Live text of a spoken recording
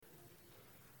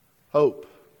Hope.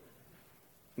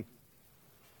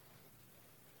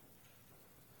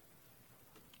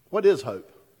 What is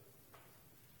hope?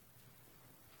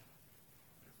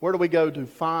 Where do we go to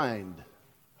find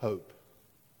hope?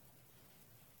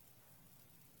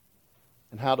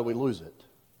 And how do we lose it?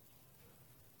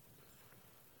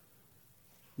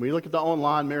 When you look at the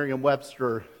online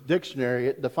Merriam-Webster dictionary,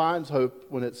 it defines hope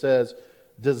when it says,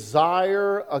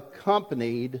 desire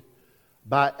accompanied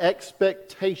by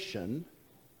expectation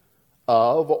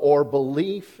of or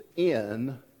belief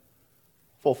in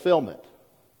fulfillment.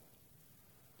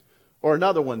 Or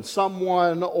another one,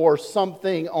 someone or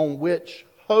something on which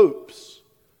hopes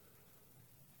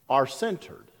are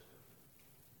centered.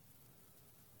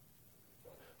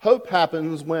 Hope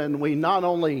happens when we not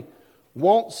only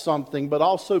want something, but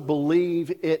also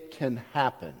believe it can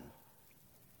happen.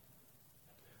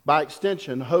 By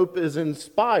extension, hope is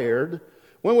inspired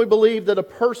when we believe that a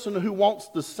person who wants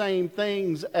the same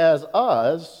things as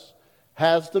us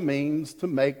has the means to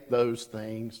make those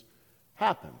things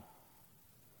happen.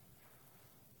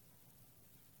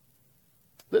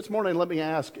 This morning, let me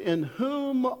ask, in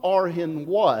whom or in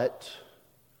what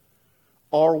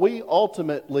are we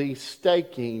ultimately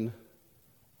staking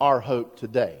our hope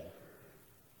today?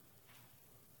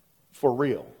 For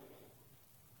real.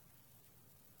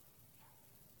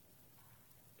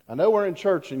 I know we're in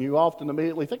church and you often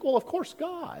immediately think, well, of course,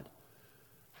 God.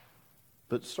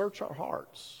 But search our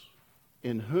hearts.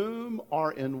 In whom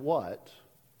or in what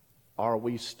are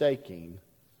we staking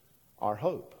our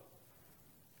hope?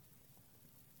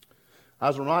 I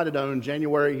was reminded on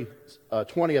January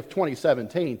 20th,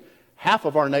 2017, half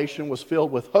of our nation was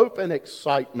filled with hope and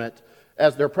excitement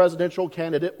as their presidential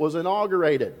candidate was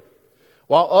inaugurated,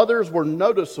 while others were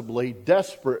noticeably,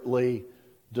 desperately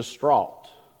distraught.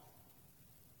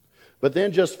 But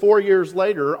then just 4 years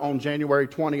later, on January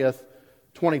 20th,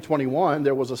 2021,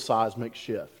 there was a seismic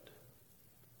shift.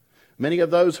 Many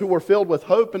of those who were filled with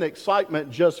hope and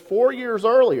excitement just 4 years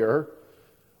earlier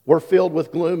were filled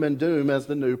with gloom and doom as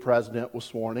the new president was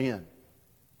sworn in.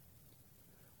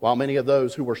 While many of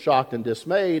those who were shocked and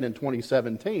dismayed in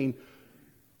 2017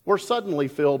 were suddenly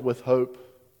filled with hope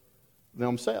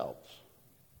themselves.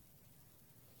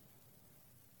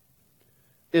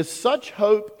 Is such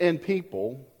hope in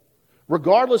people,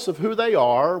 regardless of who they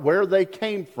are, where they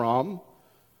came from,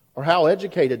 or how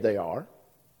educated they are,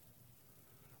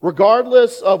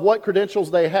 regardless of what credentials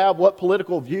they have, what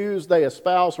political views they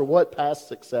espouse, or what past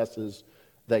successes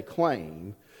they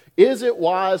claim, is it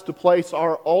wise to place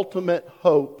our ultimate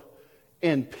hope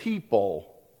in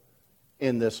people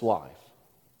in this life?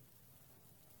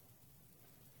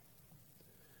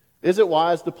 Is it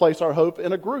wise to place our hope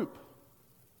in a group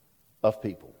of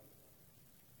people?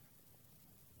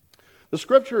 The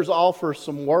Scriptures offer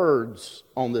some words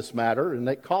on this matter, and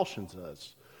it cautions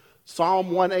us.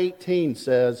 Psalm 118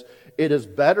 says, "It is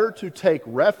better to take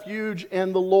refuge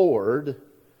in the Lord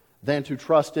than to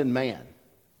trust in man."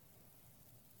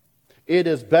 It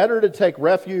is better to take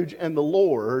refuge in the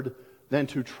Lord than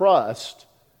to trust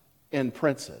in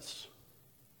princes.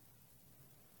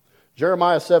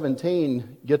 Jeremiah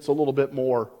 17 gets a little bit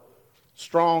more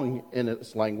strong in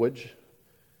its language.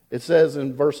 It says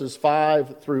in verses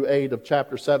 5 through 8 of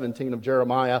chapter 17 of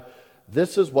Jeremiah,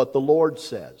 "This is what the Lord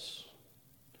says.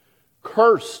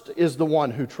 Cursed is the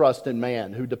one who trusts in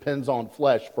man, who depends on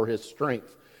flesh for his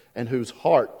strength, and whose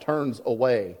heart turns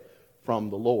away from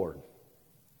the Lord.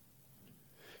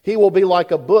 He will be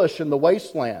like a bush in the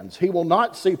wastelands. He will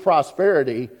not see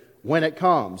prosperity when it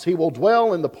comes. He will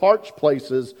dwell in the parched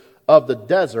places of the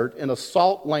desert, in a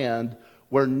salt land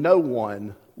where no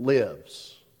one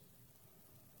lives.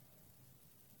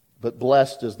 But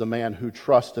blessed is the man who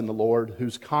trusts in the Lord,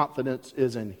 whose confidence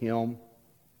is in Him.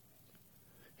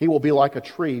 He will be like a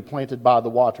tree planted by the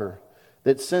water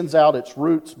that sends out its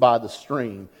roots by the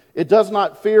stream. It does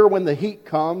not fear when the heat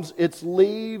comes. Its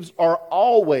leaves are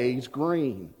always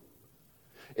green.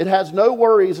 It has no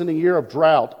worries in a year of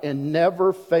drought and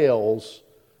never fails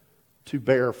to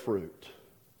bear fruit."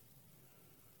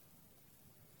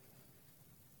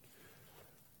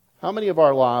 How many of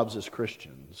our lives as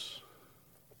Christians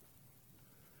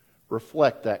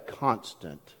reflect that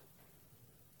constant,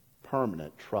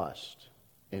 permanent trust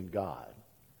in God,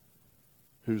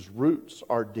 whose roots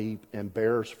are deep and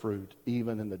bears fruit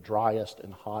even in the driest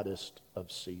and hottest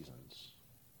of seasons?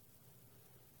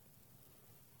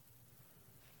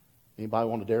 Anybody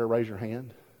want to dare raise your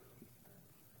hand?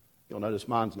 You'll notice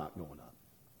mine's not going up.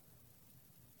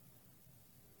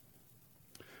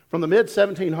 From the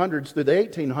mid-1700s through the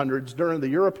 1800s, during the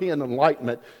European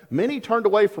Enlightenment, many turned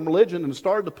away from religion and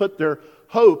started to put their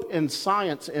hope in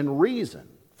science and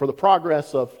reason for the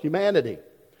progress of humanity.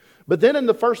 But then in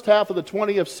the first half of the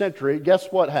 20th century, guess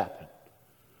what happened?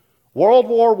 World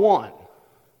War I,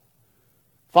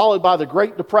 followed by the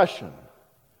Great Depression,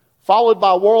 followed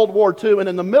by World War II, and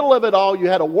in the middle of it all, you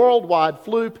had a worldwide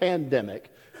flu pandemic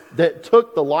that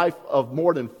took the life of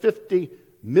more than 50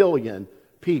 million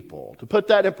people. To put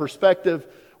that in perspective,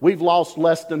 we've lost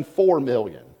less than 4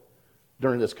 million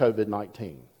during this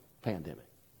COVID-19 pandemic.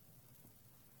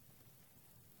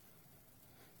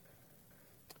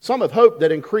 Some have hoped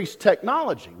that increased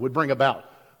technology would bring about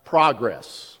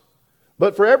progress.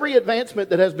 But for every advancement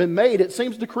that has been made, it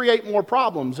seems to create more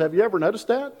problems. Have you ever noticed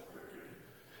that?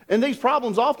 And these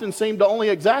problems often seem to only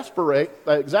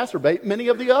exacerbate many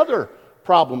of the other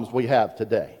problems we have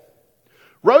today.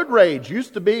 Road rage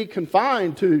used to be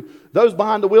confined to those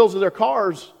behind the wheels of their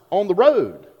cars on the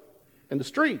road and the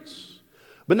streets.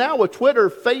 But now with Twitter,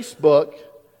 Facebook,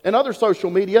 and other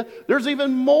social media, there's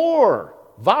even more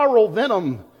viral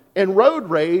venom and road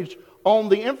rage on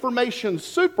the information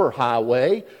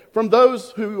superhighway from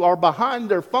those who are behind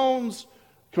their phones,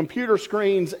 computer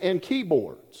screens, and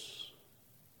keyboards.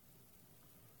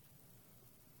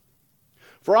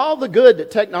 For all the good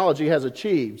that technology has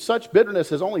achieved, such bitterness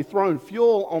has only thrown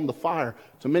fuel on the fire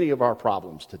to many of our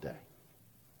problems today.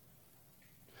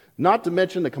 Not to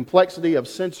mention the complexity of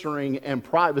censoring and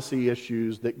privacy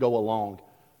issues that go along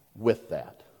with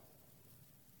that.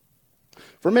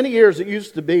 For many years, it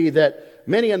used to be that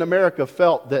many in America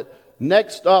felt that the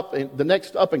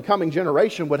next up and coming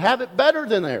generation would have it better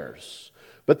than theirs.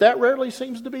 But that rarely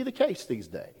seems to be the case these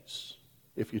days,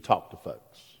 if you talk to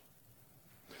folks.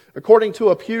 According to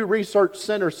a Pew Research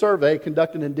Center survey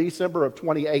conducted in December of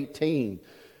 2018,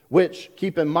 which,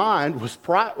 keep in mind, was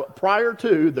prior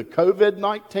to the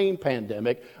COVID-19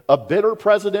 pandemic, a bitter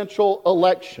presidential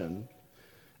election,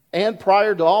 and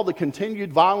prior to all the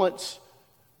continued violence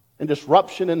and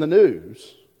disruption in the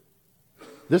news,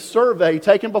 this survey,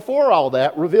 taken before all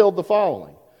that, revealed the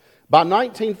following. By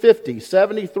 1950,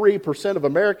 73% of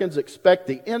Americans expect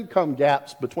the income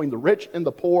gaps between the rich and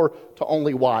the poor to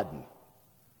only widen.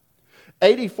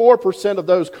 84% of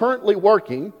those currently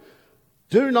working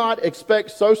do not expect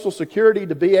Social Security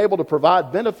to be able to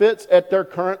provide benefits at their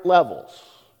current levels.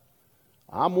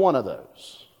 I'm one of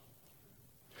those.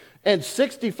 And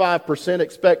 65%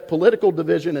 expect political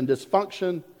division and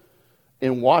dysfunction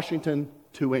in Washington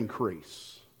to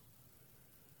increase.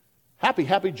 Happy,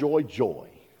 happy, joy, joy.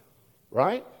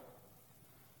 Right?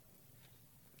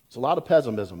 It's a lot of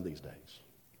pessimism these days.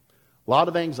 A lot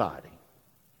of anxiety.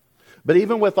 But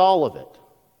even with all of it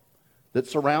that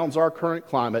surrounds our current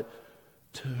climate,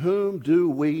 to whom do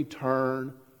we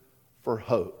turn for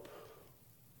hope?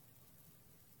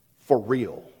 For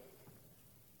real.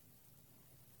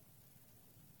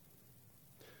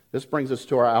 This brings us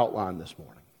to our outline this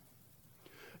morning.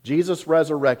 Jesus'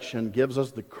 resurrection gives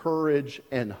us the courage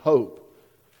and hope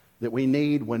that we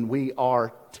need when we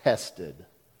are tested.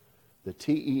 The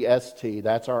TEST,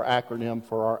 that's our acronym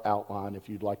for our outline if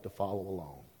you'd like to follow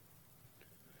along.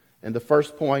 And the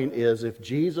first point is, if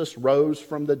Jesus rose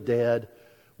from the dead,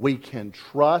 we can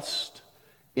trust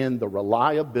in the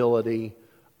reliability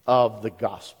of the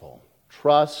gospel.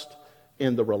 Trust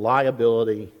in the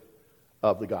reliability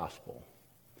of the gospel.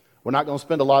 We're not going to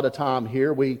spend a lot of time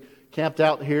here. We camped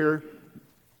out here,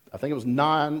 I think it was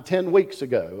 10 weeks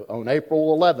ago, on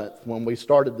April 11th when we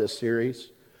started this series.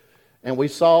 And we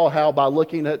saw how by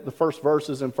looking at the first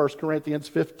verses in 1 Corinthians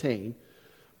 15,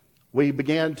 we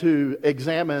began to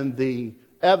examine the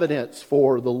evidence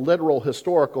for the literal,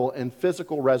 historical, and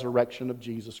physical resurrection of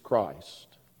Jesus Christ.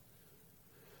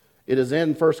 It is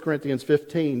in 1 Corinthians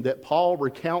 15 that Paul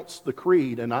recounts the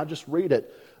creed, and I just read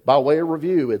it by way of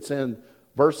review. It's in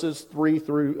verses 3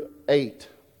 through 8.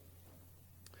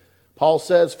 Paul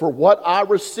says, "For what I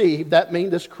received," that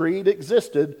means this creed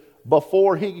existed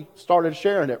before he started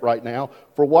sharing it right now.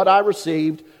 "For what I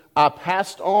received, I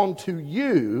passed on to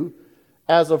you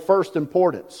as of first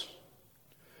importance,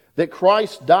 that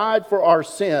Christ died for our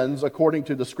sins according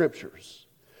to the Scriptures,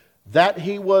 that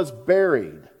he was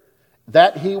buried,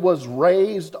 that he was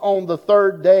raised on the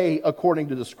third day according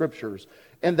to the Scriptures,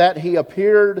 and that he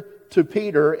appeared to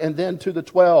Peter and then to the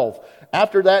 12.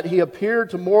 After that, he appeared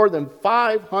to more than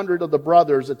 500 of the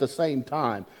brothers at the same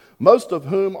time, most of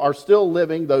whom are still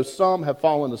living, though some have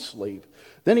fallen asleep.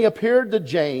 Then he appeared to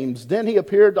James, then he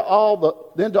appeared to all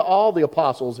the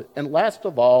apostles, and last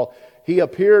of all, he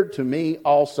appeared to me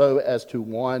also as to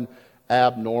one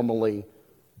abnormally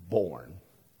born."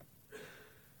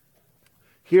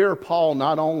 Here, Paul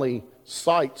not only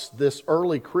cites this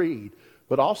early creed,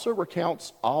 but also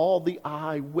recounts all the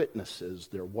eyewitnesses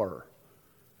there were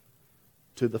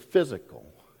to the physical,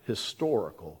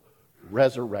 historical,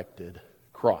 resurrected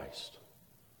Christ.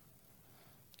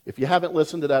 If you haven't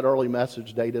listened to that early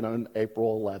message dated on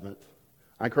April 11th,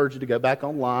 I encourage you to go back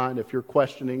online. If you're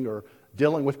questioning or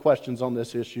dealing with questions on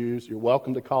this issues, you're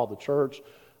welcome to call the church.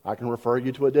 I can refer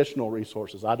you to additional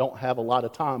resources. I don't have a lot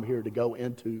of time here to go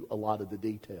into a lot of the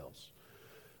details.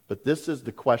 But this is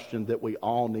the question that we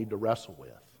all need to wrestle with.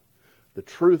 The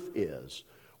truth is,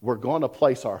 we're going to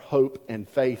place our hope and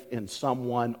faith in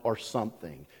someone or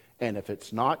something. And if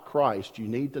it's not Christ, you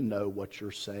need to know what you're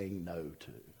saying no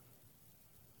to.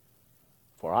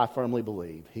 For I firmly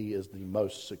believe He is the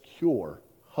most secure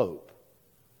hope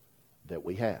that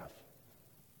we have.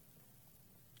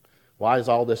 Why is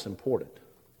all this important?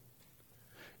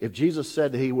 If Jesus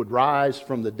said that He would rise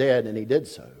from the dead and He did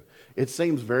so, it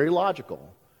seems very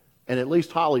logical and at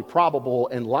least highly probable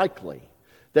and likely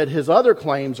that His other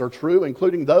claims are true,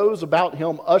 including those about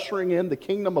Him ushering in the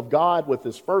kingdom of God with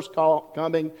His first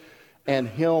coming and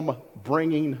Him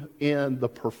bringing in the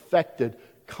perfected,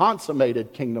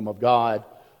 consummated kingdom of God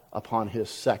upon His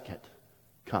second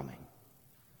coming.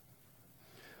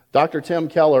 Dr. Tim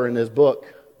Keller, in his book,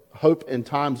 Hope in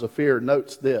Times of Fear,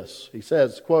 notes this. He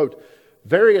says, quote,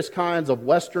 "Various kinds of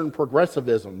Western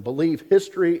progressivism believe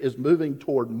history is moving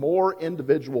toward more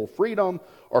individual freedom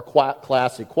or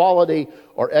class equality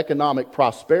or economic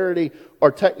prosperity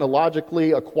or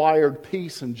technologically acquired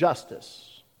peace and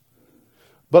justice.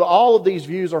 But all of these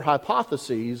views are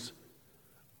hypotheses.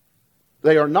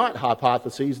 They are not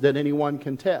hypotheses that anyone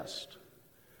can test.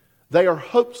 They are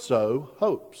hope-so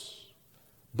hopes,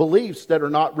 beliefs that are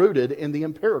not rooted in the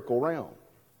empirical realm.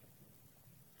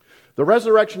 The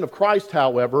resurrection of Christ,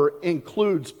 however,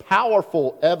 includes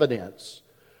powerful evidence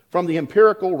from the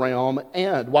empirical realm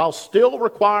and, while still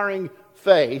requiring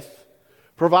faith,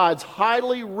 provides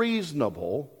highly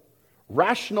reasonable,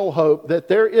 rational hope that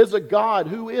there is a God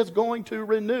who is going to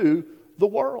renew the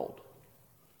world."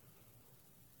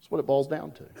 That's what it boils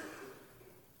down to.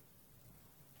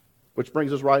 Which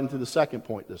brings us right into the second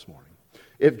point this morning.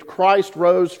 If Christ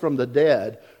rose from the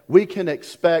dead, we can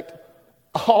expect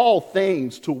all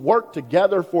things to work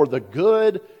together for the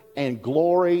good and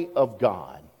glory of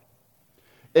God.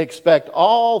 Expect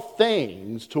all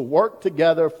things to work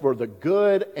together for the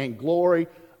good and glory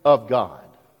of God.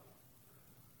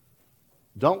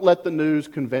 Don't let the news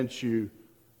convince you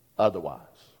otherwise.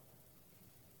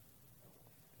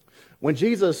 When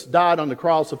Jesus died on the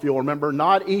cross, if you'll remember,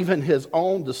 not even His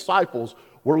own disciples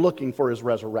were looking for His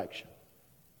resurrection.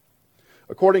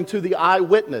 According to the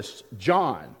eyewitness,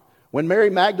 John, when Mary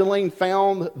Magdalene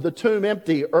found the tomb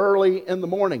empty early in the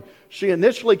morning, she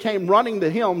initially came running to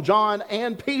him, John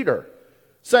and Peter,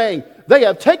 saying, "They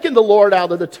have taken the Lord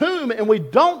out of the tomb and we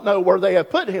don't know where they have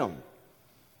put Him."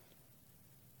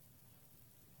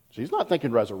 She's not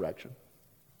thinking resurrection.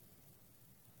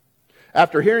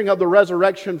 After hearing of the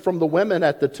resurrection from the women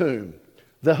at the tomb,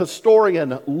 the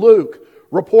historian Luke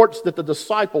reports that the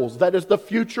disciples, that is the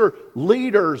future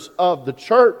leaders of the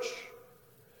church,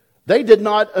 they did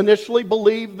not initially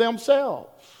believe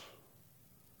themselves.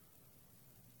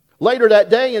 Later that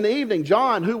day in the evening,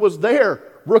 John, who was there,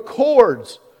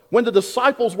 records when the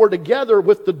disciples were together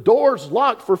with the doors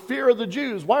locked for fear of the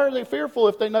Jews. Why are they fearful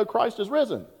if they know Christ is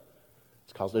risen?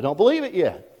 It's because they don't believe it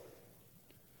yet.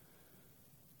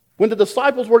 When the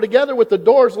disciples were together with the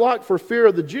doors locked for fear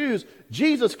of the Jews,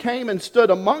 Jesus came and stood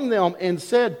among them and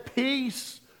said,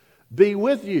 "Peace be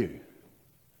with you."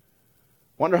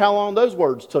 Wonder how long those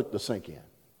words took to sink in.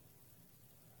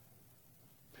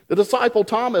 The disciple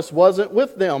Thomas wasn't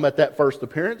with them at that first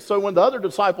appearance, so when the other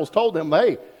disciples told him,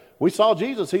 "Hey, we saw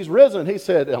Jesus, He's risen," he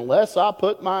said, "Unless I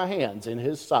put my hands in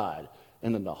His side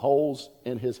and in the holes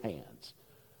in His hands,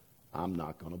 I'm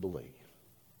not going to believe."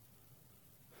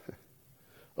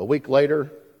 A week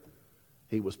later,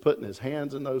 He was putting His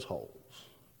hands in those holes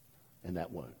in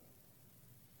that wound.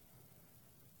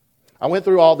 I went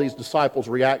through all these disciples'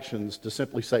 reactions to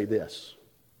simply say this.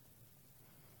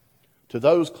 To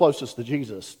those closest to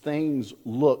Jesus, things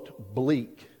looked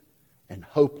bleak and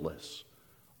hopeless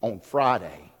on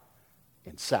Friday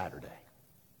and Saturday.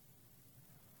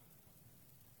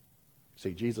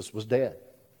 See, Jesus was dead.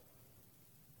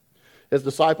 His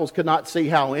disciples could not see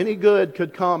how any good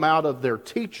could come out of their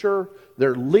teacher,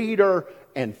 their leader,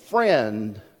 and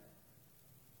friend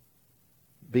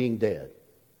being dead.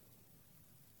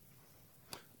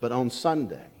 But on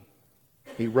Sunday,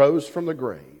 He rose from the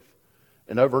grave,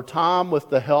 and over time, with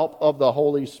the help of the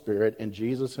Holy Spirit and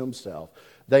Jesus Himself,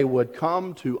 they would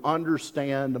come to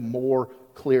understand more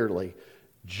clearly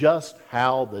just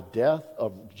how the death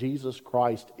of Jesus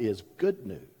Christ is good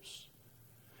news,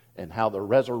 and how the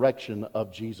resurrection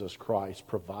of Jesus Christ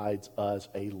provides us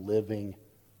a living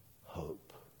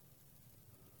hope.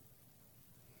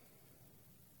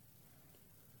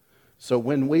 So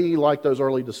when we, like those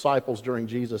early disciples during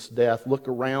Jesus' death, look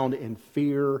around in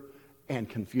fear and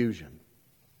confusion,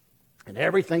 and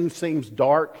everything seems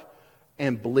dark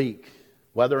and bleak,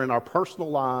 whether in our personal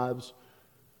lives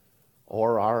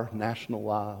or our national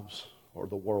lives or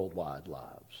the worldwide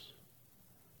lives,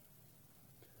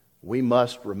 we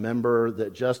must remember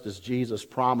that just as Jesus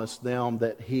promised them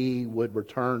that He would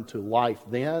return to life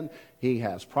then, He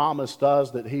has promised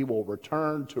us that He will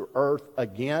return to earth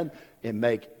again and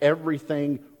make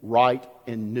everything right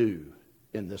and new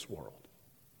in this world.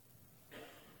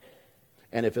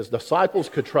 And if His disciples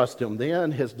could trust Him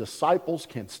then, His disciples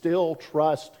can still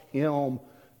trust Him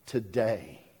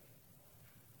today.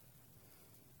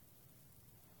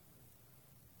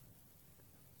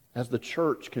 As the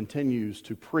church continues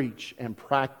to preach and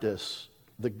practice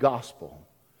the gospel,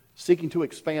 seeking to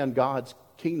expand God's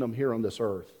kingdom here on this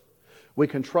earth, we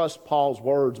can trust Paul's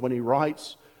words when he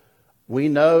writes, "We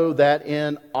know that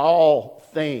in all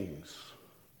things,"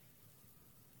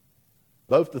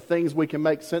 both the things we can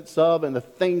make sense of and the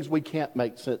things we can't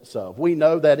make sense of, we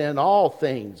know that in all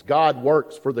things God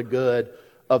works for the good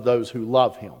of those who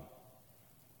love Him.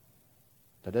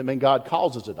 That doesn't mean God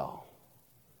causes it all.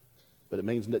 But it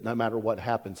means that no matter what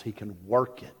happens, He can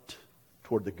work it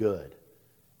toward the good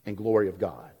and glory of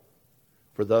God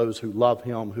for those who love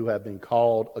Him, who have been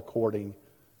called according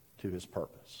to His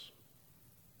purpose.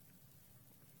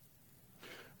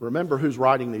 Remember who's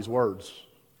writing these words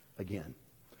again.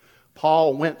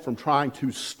 Paul went from trying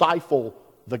to stifle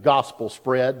the gospel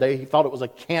spread. He thought it was a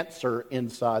cancer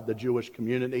inside the Jewish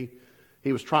community.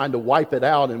 He was trying to wipe it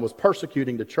out and was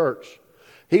persecuting the church.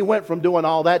 He went from doing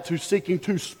all that to seeking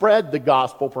to spread the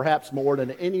gospel, perhaps more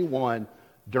than anyone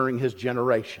during his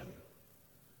generation,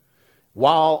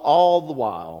 all the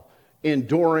while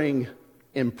enduring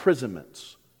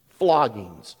imprisonments,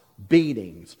 floggings,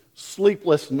 beatings,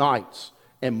 sleepless nights,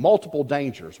 and multiple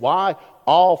dangers. Why?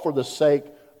 All for the sake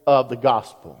of the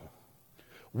gospel.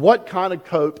 What kind of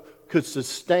cope could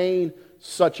sustain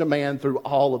such a man through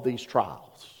all of these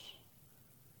trials?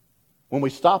 When we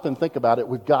stop and think about it,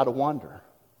 we've got to wonder.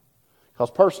 Because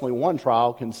personally, one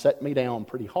trial can set me down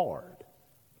pretty hard.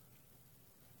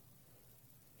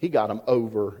 He got them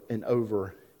over and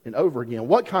over and over again.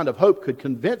 What kind of hope could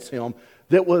convince him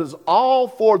that was all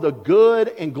for the good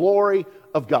and glory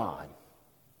of God?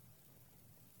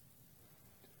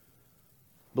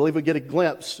 I believe we get a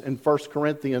glimpse in 1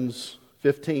 Corinthians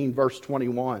 15, verse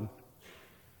 21.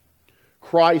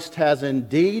 Christ has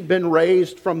indeed been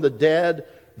raised from the dead,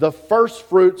 the first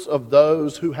fruits of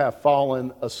those who have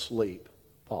fallen asleep,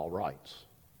 Paul writes.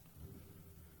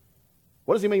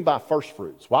 What does he mean by first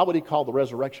fruits? Why would he call the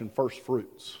resurrection first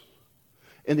fruits?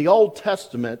 In the Old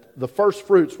Testament, the first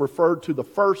fruits referred to the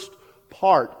first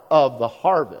part of the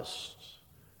harvest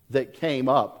that came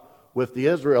up with the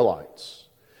Israelites.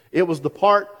 It was the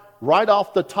part right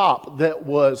off the top that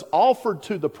was offered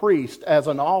to the priest as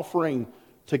an offering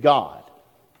to God.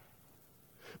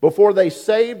 Before they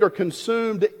saved or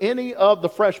consumed any of the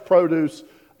fresh produce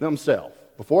themselves,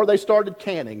 before they started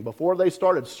canning, before they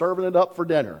started serving it up for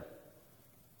dinner,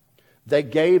 they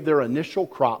gave their initial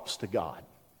crops to God.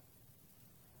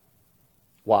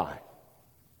 Why?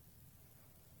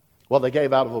 Well, they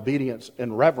gave out of obedience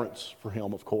and reverence for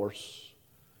Him, of course.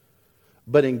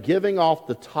 But in giving off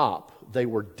the top, they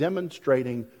were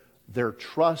demonstrating their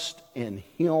trust in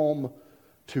Him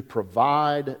to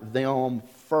provide them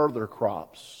further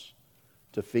crops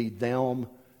to feed them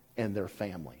and their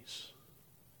families.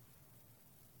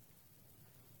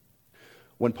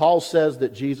 When Paul says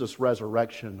that Jesus'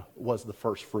 resurrection was the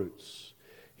first fruits,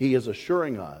 he is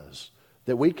assuring us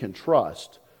that we can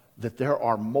trust that there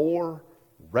are more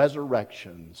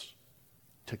resurrections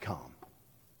to come.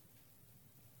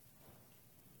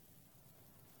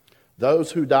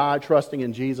 Those who die trusting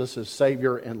in Jesus as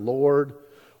Savior and Lord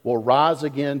will rise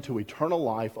again to eternal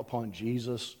life upon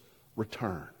Jesus'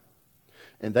 return.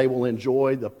 And they will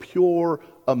enjoy the pure,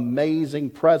 amazing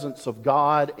presence of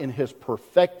God in His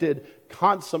perfected,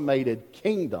 consummated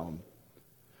kingdom,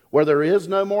 where there is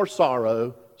no more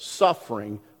sorrow,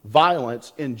 suffering,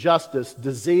 violence, injustice,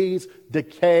 disease,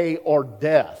 decay, or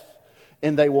death.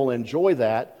 And they will enjoy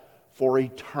that for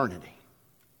eternity.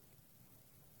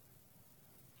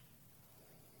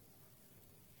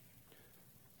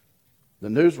 The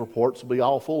news reports will be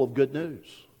all full of good news.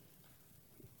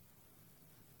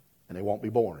 And they won't be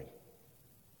boring.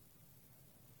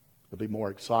 It'll be more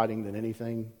exciting than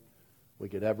anything we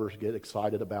could ever get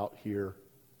excited about here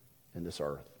in this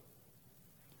earth.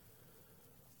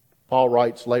 Paul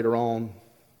writes later on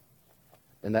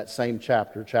in that same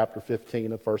chapter, chapter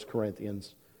 15 of 1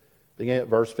 Corinthians, beginning at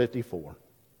verse 54,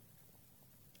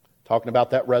 talking about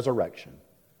that resurrection,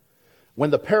 when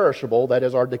the perishable, that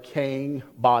is our decaying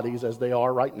bodies as they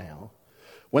are right now,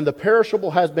 when the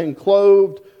perishable has been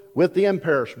clothed with the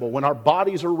imperishable, when our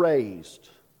bodies are raised,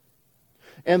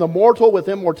 and the mortal with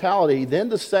immortality, then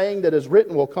the saying that is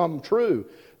written will come true.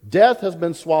 Death has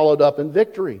been swallowed up in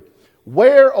victory.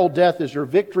 Where, O death, is your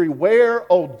victory? Where,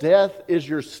 O death, is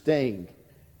your sting?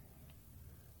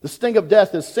 The sting of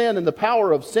death is sin, and the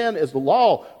power of sin is the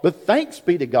law. But thanks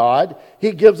be to God,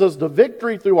 He gives us the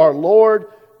victory through our Lord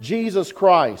Jesus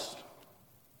Christ.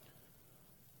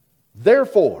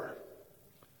 Therefore,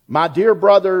 my dear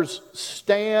brothers,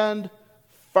 stand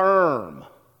firm.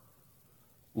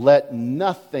 Let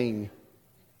nothing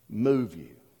move you.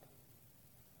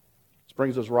 This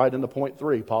brings us right into point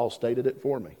 3. Paul stated it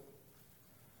for me.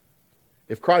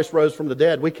 If Christ rose from the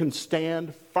dead, we can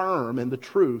stand firm in the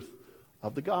truth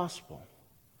of the gospel.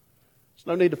 There's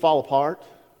no need to fall apart.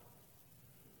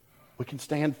 We can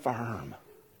stand firm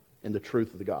in the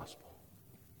truth of the gospel.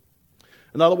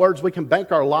 In other words, we can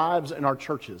bank our lives and our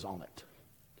churches on it.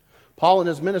 Paul in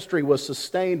his ministry was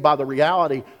sustained by the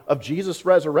reality of Jesus'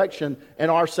 resurrection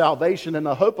and our salvation and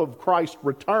the hope of Christ's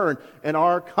return and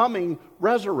our coming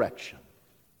resurrection.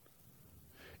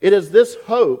 It is this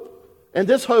hope and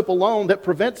this hope alone that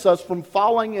prevents us from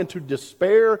falling into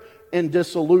despair and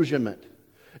disillusionment,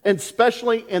 and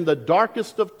especially in the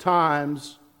darkest of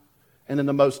times and in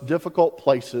the most difficult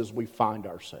places we find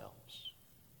ourselves.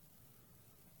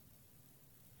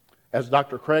 As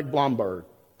Dr. Craig Blomberg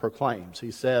proclaims,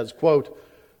 he says, quote,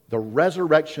 "The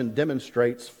resurrection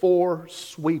demonstrates 4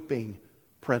 sweeping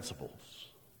principles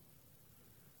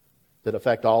that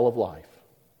affect all of life.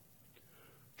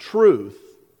 Truth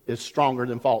is stronger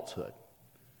than falsehood."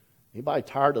 Anybody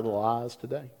tired of the lies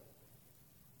today?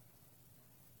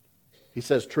 He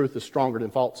says truth is stronger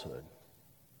than falsehood.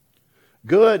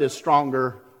 Good is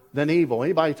stronger than evil.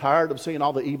 Anybody tired of seeing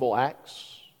all the evil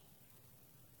acts?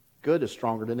 Good is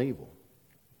stronger than evil.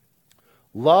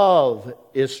 Love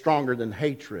is stronger than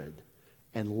hatred,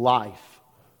 and life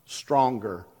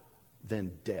stronger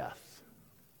than death.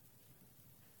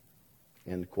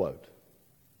 End quote.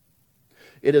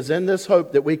 It is in this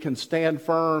hope that we can stand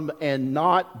firm and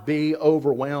not be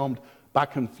overwhelmed by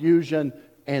confusion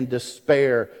and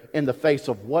despair in the face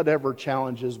of whatever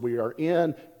challenges we are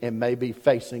in and may be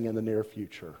facing in the near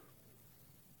future.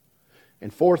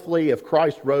 And fourthly, if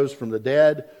Christ rose from the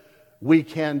dead, we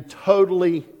can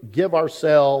totally give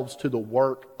ourselves to the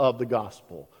work of the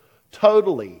gospel.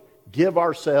 Totally give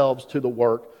ourselves to the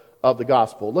work of the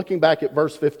gospel. Looking back at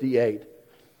verse 58,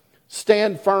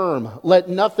 stand firm, let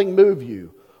nothing move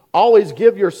you. Always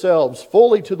give yourselves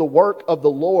fully to the work of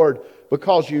the Lord,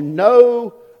 because you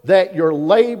know that your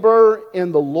labor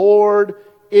in the Lord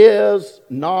is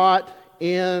not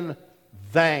in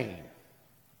vain.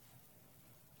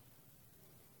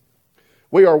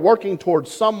 We are working towards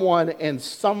someone and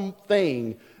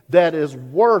something that is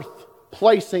worth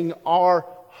placing our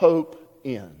hope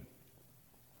in.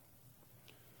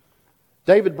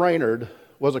 David Brainerd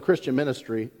was a Christian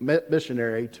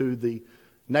missionary to the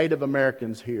Native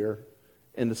Americans here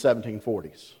in the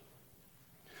 1740s.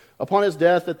 Upon his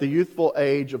death at the youthful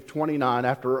age of 29,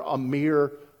 after a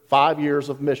mere 5 years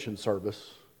of mission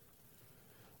service,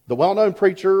 the well-known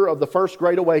preacher of the First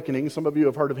Great Awakening, some of you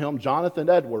have heard of him, Jonathan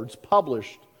Edwards,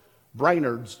 published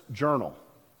Brainerd's journal.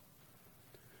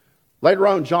 Later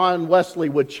on, John Wesley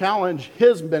would challenge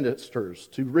his ministers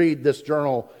to read this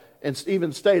journal and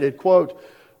even stated, quote,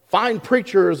 "Find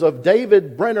preachers of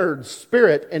David Brainerd's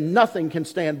spirit and nothing can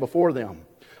stand before them.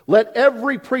 Let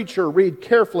every preacher read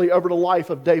carefully over the life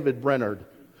of David Brainerd.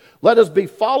 Let us be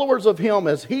followers of him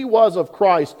as he was of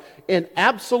Christ, in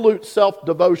absolute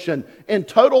self-devotion, in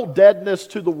total deadness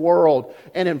to the world,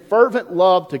 and in fervent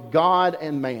love to God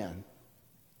and man."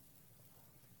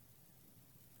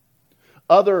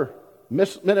 Other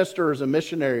ministers and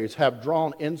missionaries have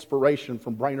drawn inspiration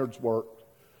from Brainerd's work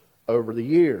over the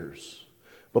years.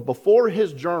 But before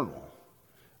his journal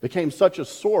became such a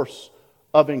source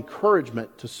of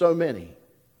encouragement to so many,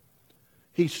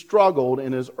 he struggled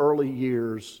in his early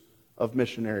years of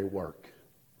missionary work.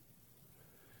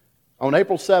 On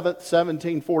April 7th,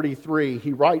 1743,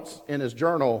 he writes in his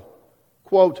journal,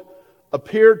 quote,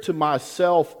 "Appeared to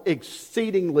myself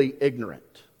exceedingly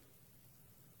ignorant,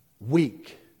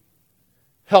 weak,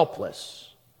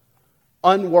 helpless,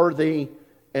 unworthy,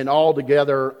 and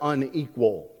altogether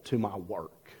unequal to my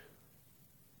work."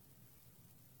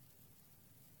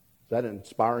 Is that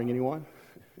inspiring anyone?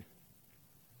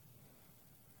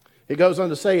 He goes on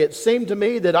to say, "It seemed to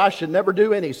me that I should never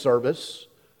do any service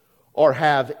or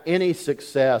have any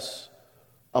success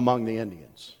among the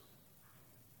Indians."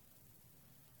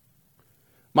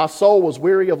 My soul was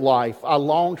weary of life. I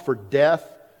longed for death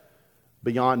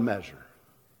beyond measure.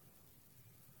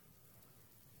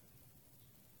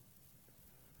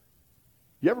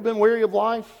 You ever been weary of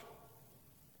life?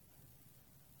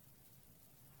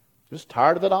 Just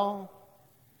tired of it all?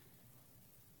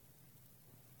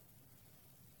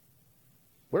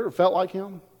 Ever felt like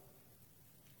him?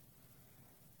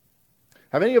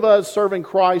 Have any of us serving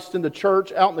Christ in the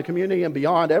church, out in the community and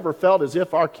beyond, ever felt as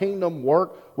if our kingdom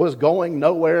work was going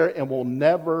nowhere and will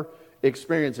never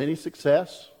experience any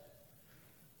success?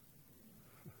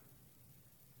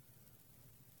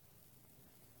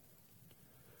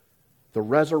 The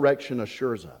resurrection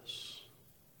assures us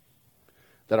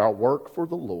that our work for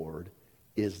the Lord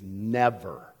is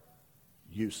never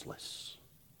useless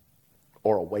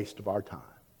or a waste of our time.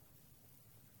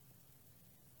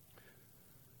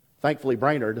 Thankfully,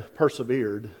 Brainerd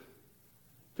persevered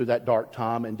through that dark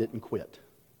time and didn't quit.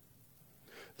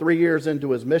 3 years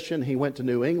into his mission, he went to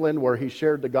New England where he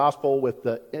shared the gospel with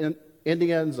the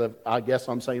Indians of, I guess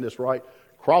I'm saying this right,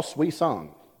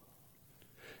 Crosswee-Sung.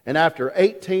 And after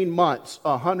 18 months,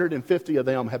 150 of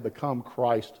them had become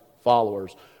Christ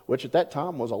followers, which at that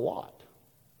time was a lot.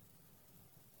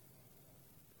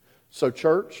 So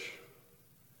church,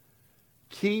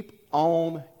 keep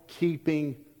on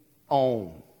keeping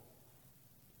on.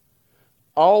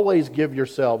 Always give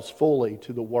yourselves fully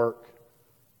to the work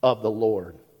of the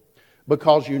Lord,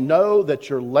 because you know that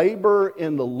your labor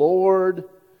in the Lord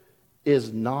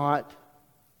is not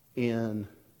in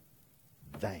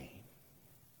vain.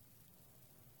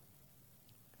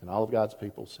 And all of God's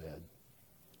people said,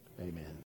 amen.